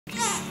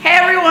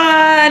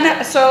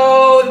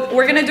So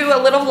we're gonna do a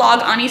little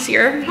vlog. Ani's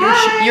here.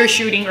 Hi. You're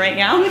shooting right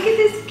now. Look at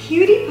this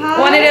cutie pie.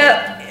 Wanted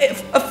to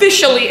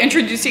officially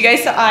introduce you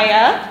guys to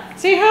Ayah.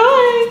 Say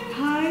hi.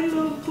 Hi,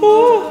 little boy.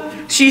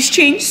 Oh, she's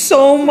changed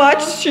so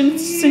much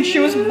since she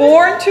was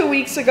born 2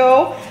 weeks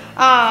ago.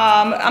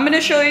 I'm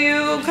gonna show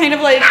you kind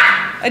of like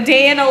a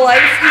day in a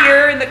life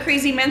here in the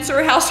crazy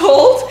Mensur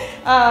household.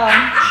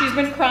 She's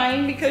been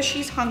crying because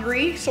she's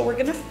hungry, so we're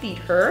gonna feed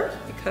her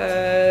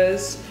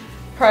because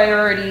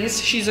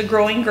priorities. She's a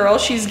growing girl.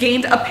 She's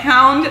gained a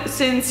pound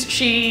since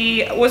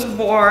she was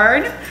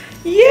born.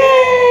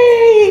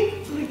 Yay!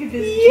 Look at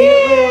this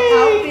cute little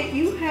outfit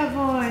you have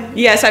on.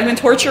 Yes, I've been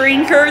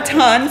torturing her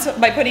tons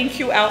by putting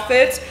cute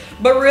outfits,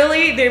 but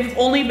really they've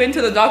only been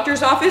to the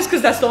doctor's office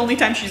because that's the only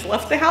time she's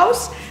left the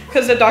house,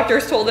 because the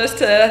doctors told us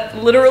to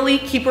literally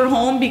keep her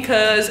home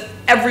because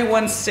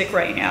everyone's sick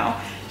right now.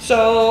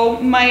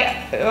 So my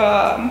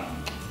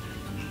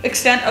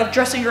extent of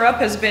dressing her up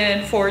has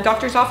been for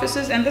doctor's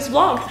offices and this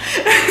vlog.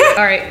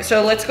 All right,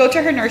 so let's go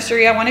to her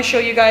nursery. I want to show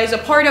you guys a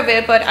part of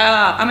it, but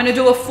I'm gonna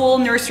do a full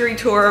nursery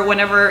tour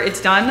whenever it's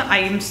done.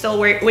 I'm still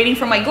waiting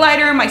for my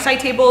glider, my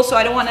side table, so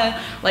I don't want to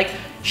like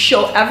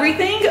show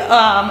everything,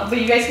 but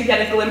you guys can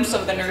get a glimpse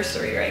of the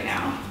nursery right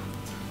now.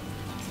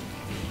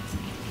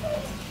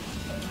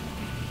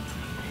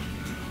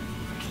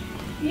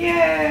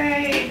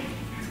 Yay!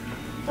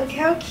 Look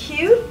how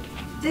cute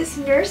this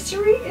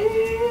nursery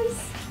is.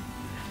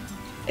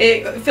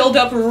 It filled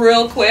up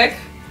real quick.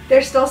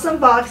 There's still some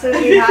boxes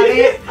we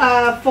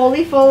haven't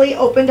fully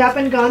opened up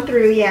and gone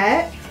through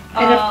yet.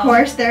 And of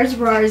course, there's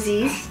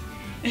Rarzy's.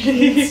 She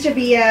needs to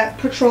be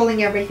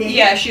patrolling everything.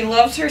 Yeah, she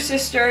loves her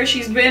sister.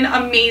 She's been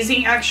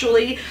amazing,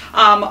 actually.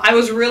 I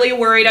was really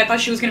worried. I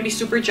thought she was going to be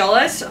super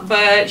jealous,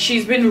 but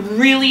she's been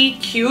really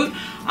cute.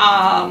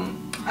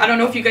 I don't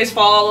know if you guys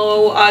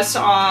follow us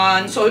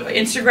on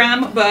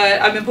Instagram, but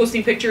I've been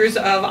posting pictures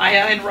of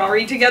Ayah and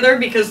Rari together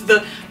because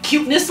the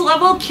cuteness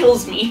level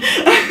kills me.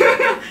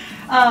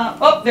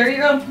 Oh, there you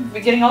go. We're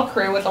getting all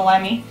crew with the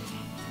Lammy.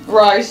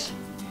 Rars.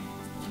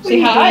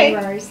 Say hi.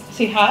 Rars?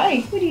 Say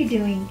hi. What are you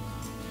doing?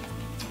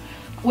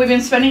 We've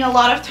been spending a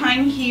lot of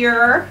time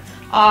here.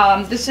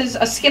 This is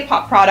a Skip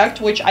Hop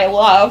product, which I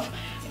love.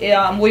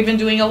 We've been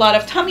doing a lot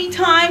of tummy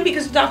time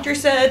because the doctor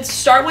said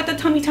start with the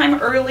tummy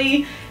time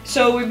early.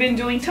 So we've been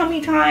doing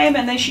tummy time,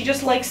 and then she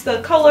just likes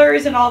the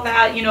colors and all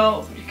that, you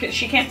know, because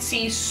she can't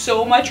see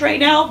so much right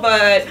now,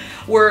 but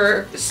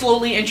we're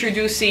slowly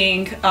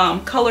introducing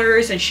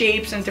colors and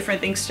shapes and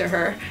different things to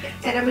her.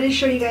 And I'm going to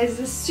show you guys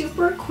a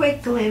super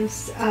quick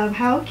glimpse of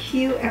how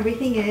cute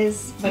everything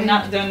is. The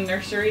Not Done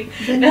Nursery.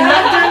 The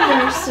Not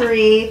Done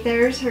Nursery.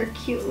 There's her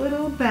cute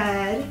little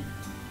bed.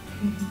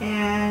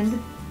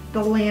 And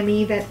the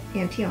Lammy that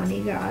Auntie Ani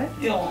got.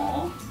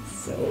 Aww.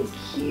 So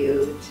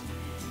cute.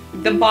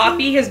 The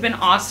boppy has been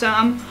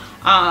awesome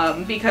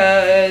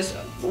because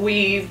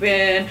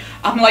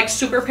I'm like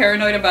super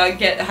paranoid about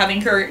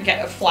having her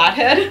get a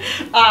flathead.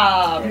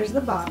 There's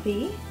the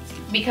boppy.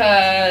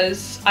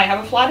 Because I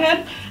have a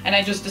flathead and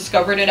I just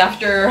discovered it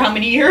after how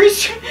many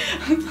years?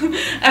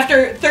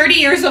 After 30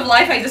 years of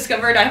life, I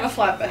discovered I have a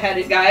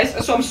flathead, guys.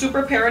 So I'm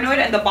super paranoid,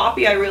 and the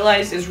boppy I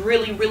realized is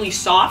really, really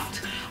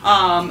soft.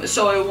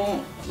 So I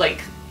won't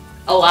like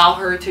allow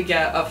her to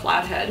get a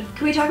flathead.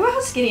 Can we talk about how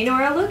skinny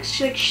Nora looks?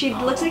 She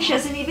looks like she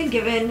hasn't even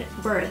given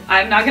birth.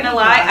 I'm not gonna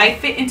lie, I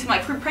fit into my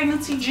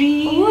pre-pregnancy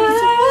jeans.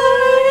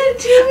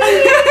 What?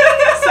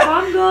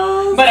 Mom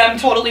goals. But I'm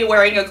totally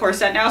wearing a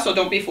corset now, so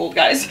don't be fooled,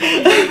 guys.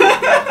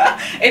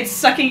 It's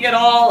sucking it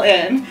all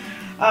in.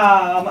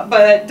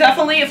 But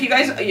definitely, if you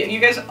guys,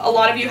 a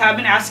lot of you have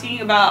been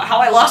asking about how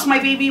I lost my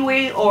baby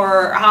weight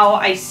or how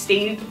I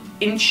stayed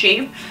in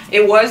shape.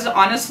 It was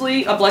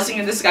honestly a blessing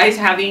in disguise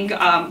having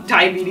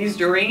diabetes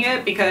during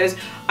it, because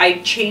I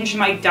changed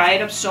my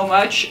diet up so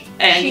much,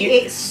 and she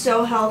ate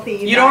so healthy.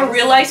 You don't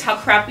realize how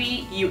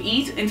crappy you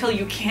eat until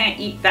you can't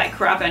eat that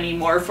crap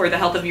anymore for the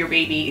health of your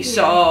baby. Yeah.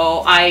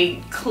 So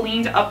I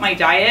cleaned up my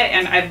diet,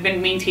 and I've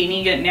been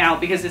maintaining it now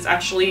because it's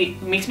actually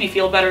makes me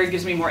feel better. It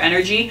gives me more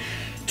energy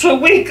to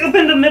wake up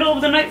in the middle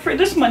of the night for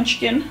this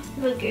munchkin.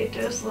 Look at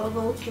this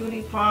little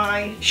cutie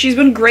pie. She's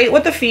been great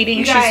with the feeding.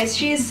 You guys,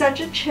 she is such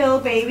a chill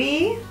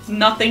baby.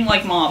 Nothing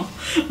like mom.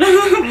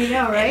 I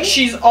know, right?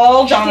 She's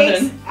all Jonathan.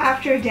 She takes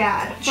after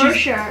dad, for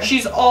sure.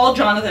 She's all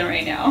Jonathan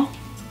right now.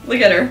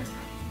 Look at her.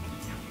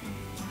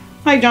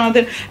 Hi,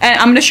 Jonathan. And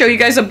I'm gonna show you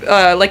guys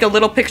like a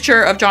little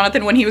picture of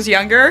Jonathan when he was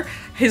younger.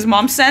 His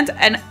mom sent,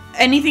 and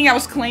anything I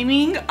was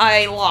claiming,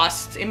 I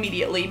lost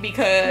immediately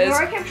because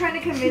Nora kept trying to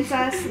convince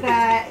us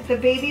that the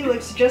baby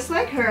looks just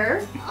like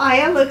her.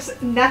 Ayah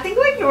looks nothing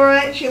like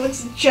Nora, and she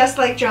looks just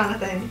like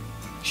Jonathan.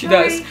 She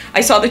does. I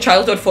saw the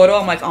childhood photo.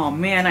 I'm like, oh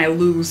man, I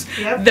lose.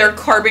 Yep. They're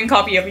carbon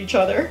copy of each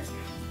other.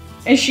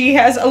 And she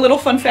has a little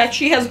fun fact.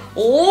 She has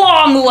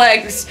long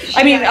legs.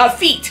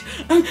 Feet.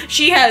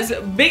 She has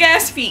big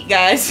ass feet,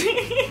 guys,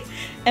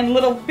 and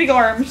little big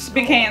arms,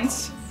 big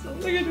hands. So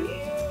look at her.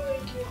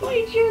 Look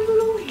at your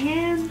little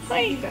hands.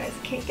 Hi. You guys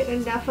can't get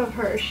enough of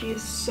her. She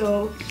is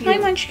so cute. Hi,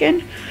 Munchkin.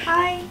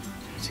 Hi.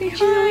 Say hi.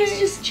 She's always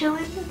just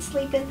chilling and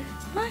sleeping.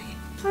 Hi.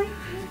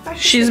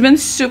 She's been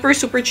super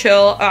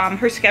chill.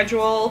 Her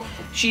schedule,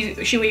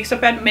 she wakes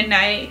up at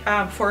midnight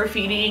for her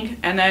feeding,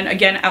 and then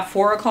again at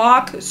 4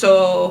 o'clock.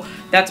 So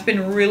that's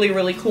been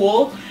really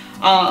cool.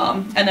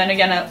 And then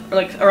again at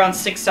like around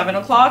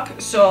 6-7 o'clock.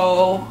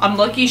 So I'm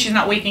lucky she's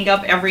not waking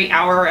up every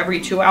hour or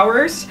every 2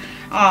 hours,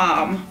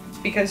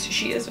 because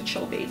she is a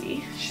chill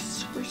baby. She's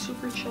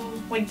super chill,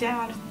 like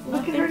dad.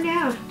 Look at her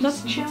now.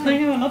 I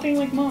know, nothing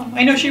like mom.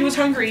 I know she was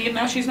hungry and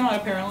now she's not,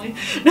 apparently.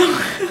 No.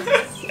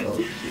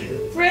 So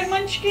cute. Right,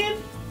 Munchkin?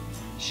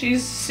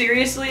 She's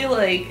seriously,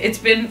 like, it's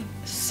been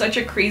such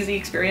a crazy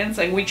experience.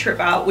 Like, we trip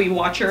out, we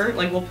watch her,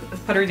 like, we'll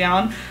put her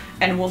down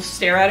and we'll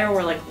stare at her.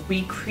 We're like,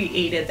 we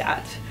created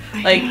that.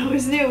 Like, I know,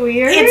 isn't it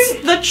weird? It's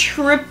the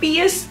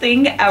trippiest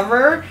thing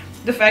ever.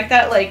 The fact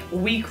that, like,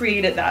 we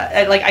created that.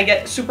 And, like, I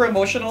get super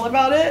emotional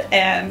about it,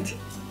 and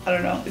I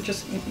don't know, it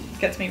just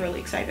gets me really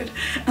excited.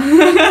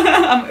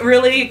 I'm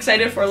really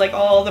excited for like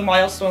all the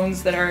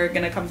milestones that are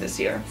gonna come this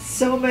year.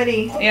 So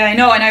many. Yeah, I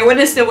know, and I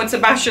witnessed it with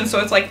Sebastian, so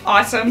it's like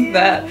awesome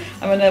that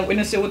I'm gonna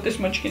witness it with this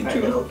Munchkin Our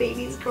too. little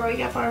baby's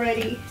growing up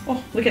already.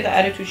 Oh, look at the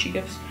attitude she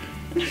gives.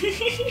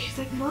 She's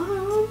like,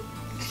 Mom,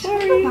 should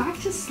I go back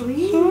to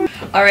sleep?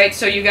 All right,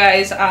 so you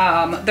guys,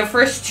 the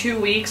first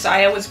 2 weeks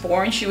Ayah was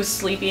born, she was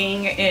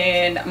sleeping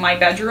in my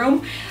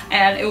bedroom,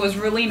 and it was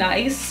really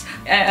nice.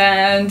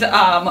 And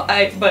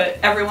but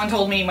everyone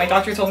told me, my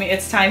doctor told me,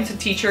 it's time to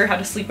teach her how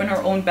to sleep in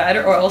her own bed,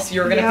 or else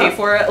you're gonna pay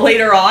for it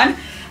later on.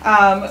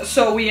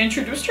 So we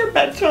introduced her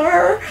bed to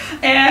her,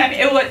 and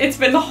it's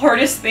been the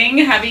hardest thing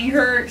having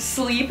her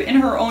sleep in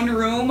her own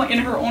room, in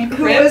her own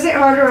crib. Was it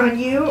harder on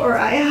you or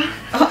Ayah?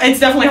 It's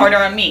definitely harder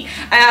on me.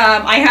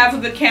 I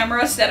have the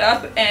camera set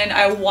up and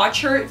I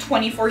watch her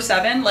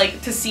 24/7,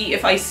 like, to see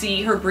if I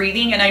see her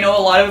breathing. And I know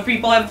a lot of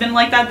people have been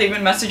like that. They've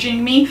been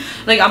messaging me.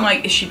 Like, I'm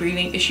like, is she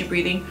breathing? Is she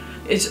breathing?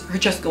 Is her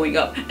chest going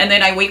up? And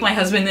then I wake my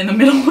husband in the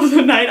middle of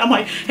the night. I'm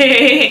like,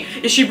 hey,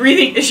 is she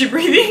breathing? Is she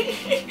breathing?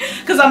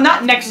 Because I'm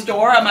not next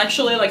door. I'm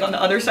actually like on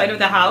the other side of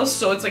the house.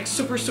 So it's like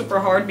super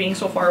hard being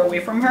so far away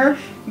from her.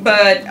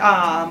 But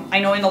I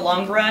know in the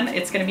long run,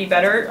 it's going to be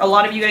better. A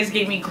lot of you guys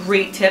gave me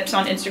great tips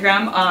on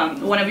Instagram.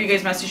 One of you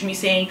guys messaged me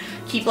saying,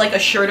 keep like a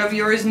shirt of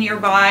yours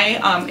nearby.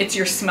 It's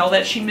your smell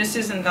that she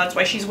misses, and that's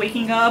why she's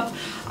waking up.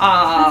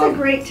 That's a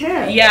great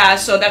tip. Yeah,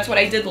 so that's what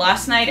I did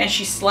last night, and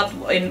she slept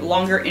in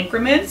longer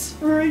increments.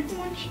 Right,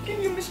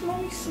 can you miss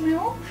mommy's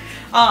smell?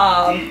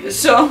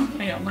 So,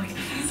 I know, I'm like,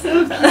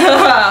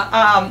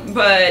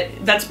 but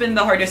that's been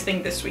the hardest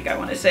thing this week, I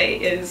want to say,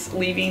 is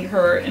leaving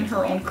her in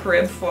her own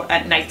crib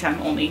at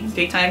nighttime only.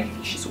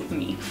 Daytime, she's with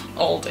me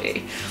all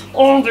day,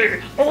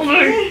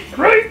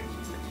 right?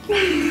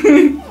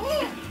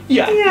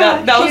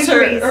 yeah, that was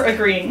her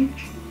agreeing.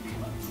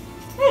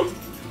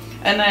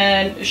 And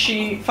then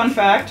she, fun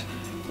fact,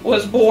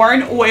 was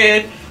born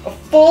with a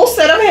full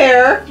set of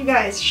hair. You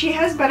guys, she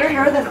has better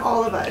hair than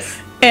all of us.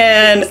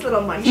 And this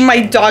little munchkin. My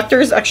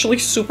doctor is actually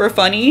super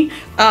funny.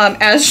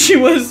 As she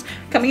was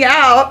coming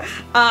out,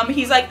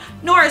 he's like,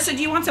 Nora, so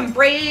do you want some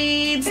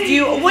braids? What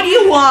do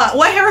you want?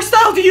 What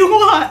hairstyle do you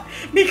want?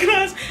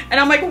 Because, and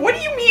I'm like, what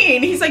do you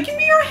mean? He's like, give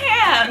me your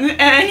hand.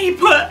 And he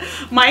put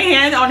my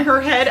hand on her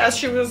head as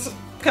she was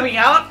coming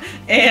out,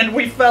 and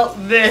we felt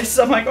this.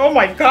 I'm like, oh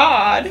my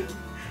God.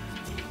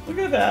 Look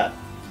at that.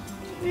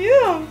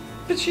 Yeah,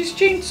 but she's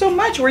changed so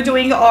much. We're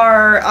doing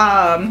our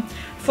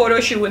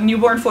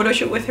newborn photo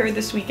shoot with her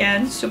this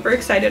weekend. Super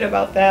excited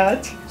about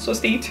that. So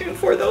stay tuned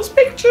for those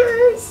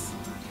pictures.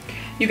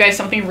 You guys,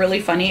 something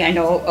really funny. I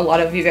know a lot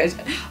of you guys.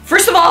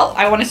 First of all,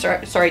 I want to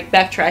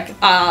backtrack.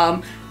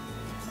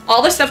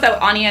 All the stuff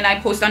that Ani and I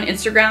post on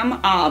Instagram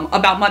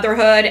about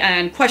motherhood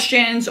and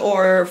questions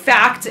or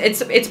facts,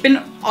 it's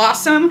been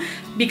awesome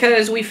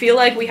because we feel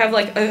like we have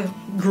like a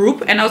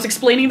group, and I was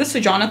explaining this to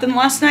Jonathan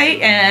last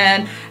night,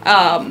 and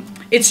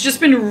it's just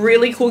been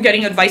really cool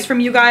getting advice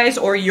from you guys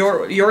or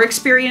your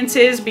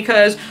experiences,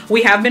 because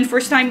we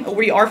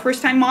are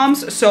first-time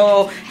moms.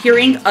 So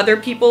hearing other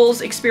people's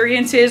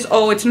experiences,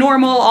 oh, it's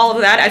normal, all of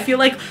that. I feel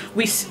like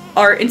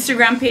our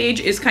Instagram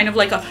page is kind of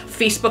like a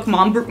Facebook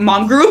mom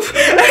group,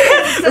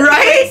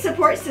 right? It's a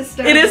support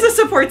system. It is a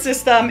support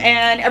system,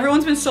 and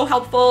everyone's been so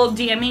helpful,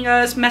 DMing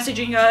us,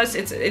 messaging us.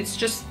 It's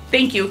just,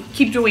 thank you.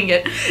 Keep doing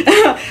it.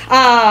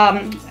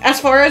 As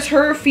far as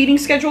her feeding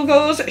schedule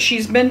goes,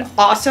 she's been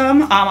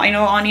awesome. I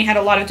know Ani had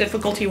a lot of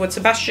difficulty with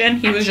Sebastian.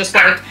 He was just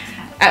like,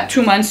 at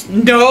 2 months,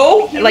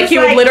 no. He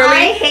would literally,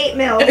 I hate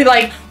milk.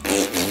 Like,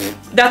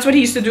 that's what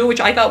he used to do, which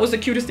I thought was the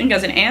cutest thing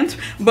as an aunt.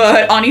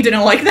 But Ani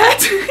didn't like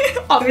that,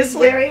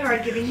 obviously. It was very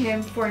hard giving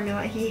him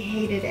formula. He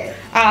hated it.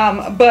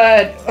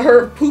 But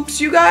her poops,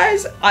 you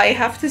guys, I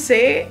have to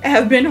say,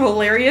 have been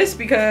hilarious,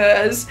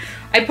 because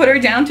I put her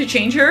down to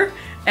change her,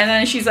 and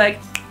then she's like,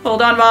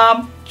 hold on,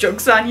 Mom,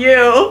 joke's on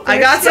you. I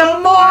got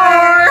some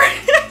more.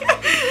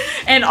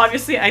 And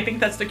obviously I think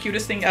that's the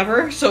cutest thing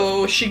ever.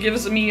 So she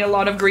gives me a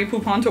lot of great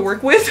poupon to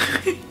work with.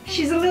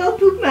 She's a little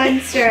poop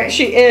monster.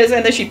 She is,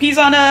 and then she pees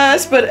on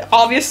us, but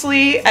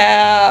obviously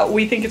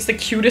we think it's the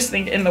cutest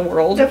thing in the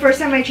world. The first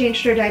time I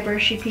changed her diaper,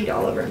 she peed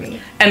all over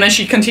me. And then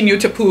she continued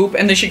to poop,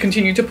 and then she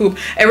continued to poop.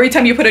 Every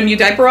time you put a new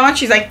diaper on,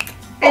 she's like,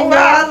 and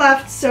Nora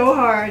laughed so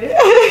hard.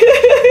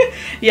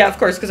 Yeah, of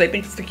course, because I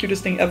think it's the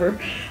cutest thing ever.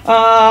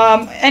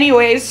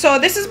 Anyways, so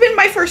this has been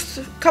my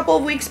first couple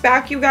of weeks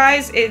back, you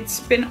guys. It's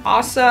been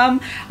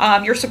awesome.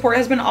 Your support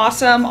has been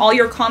awesome. All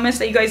your comments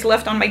that you guys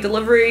left on my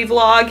delivery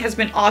vlog has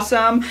been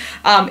awesome.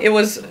 It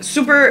was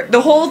super,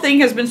 the whole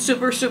thing has been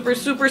super, super,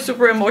 super,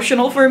 super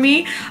emotional for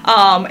me.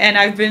 And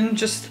I've been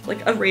just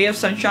like a ray of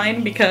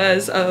sunshine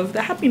because of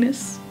the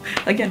happiness.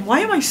 Again,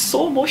 why am I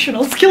so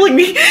emotional? It's killing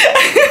me.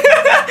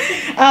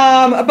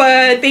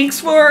 But thanks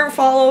for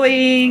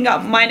following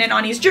mine and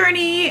Ani's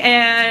journey,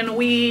 and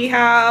we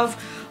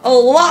have a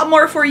lot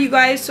more for you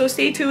guys, so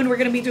stay tuned. We're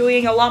gonna be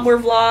doing a lot more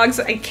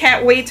vlogs. I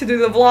can't wait to do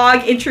the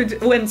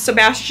vlog when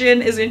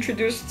Sebastian is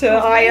introduced to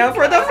Ayah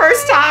for the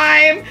first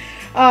time.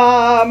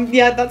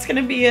 Yeah, that's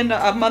gonna be in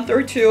a month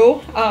or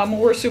two.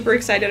 We're super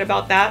excited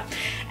about that.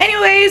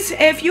 Anyways,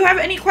 if you have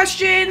any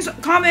questions,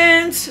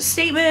 comments,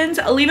 statements,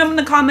 leave them in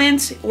the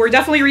comments. We're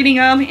definitely reading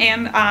them,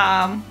 and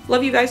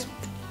love you guys.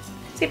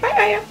 Say bye,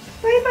 Ayah.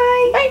 Bye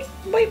bye. Bye.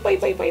 Bye, bye,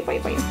 bye, bye, bye,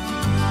 bye.